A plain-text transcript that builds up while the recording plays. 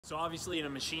So obviously in a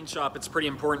machine shop, it's pretty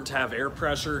important to have air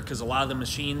pressure because a lot of the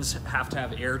machines have to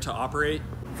have air to operate.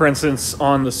 For instance,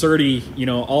 on the 30, you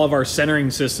know, all of our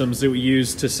centering systems that we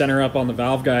use to center up on the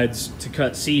valve guides to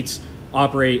cut seats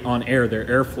operate on air. They're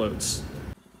air floats.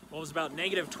 Well, it was about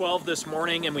 -12 this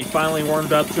morning and we finally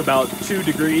warmed up to about 2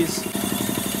 degrees.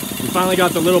 We finally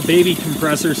got the little baby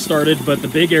compressor started, but the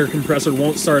big air compressor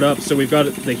won't start up. So we've got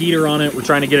the heater on it. We're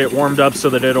trying to get it warmed up so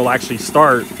that it'll actually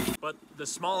start. But the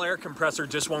small air compressor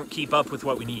just won't keep up with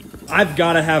what we need. I've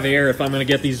got to have air if I'm going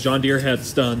to get these John Deere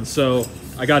heads done. So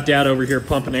I got Dad over here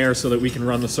pumping air so that we can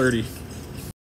run the 30.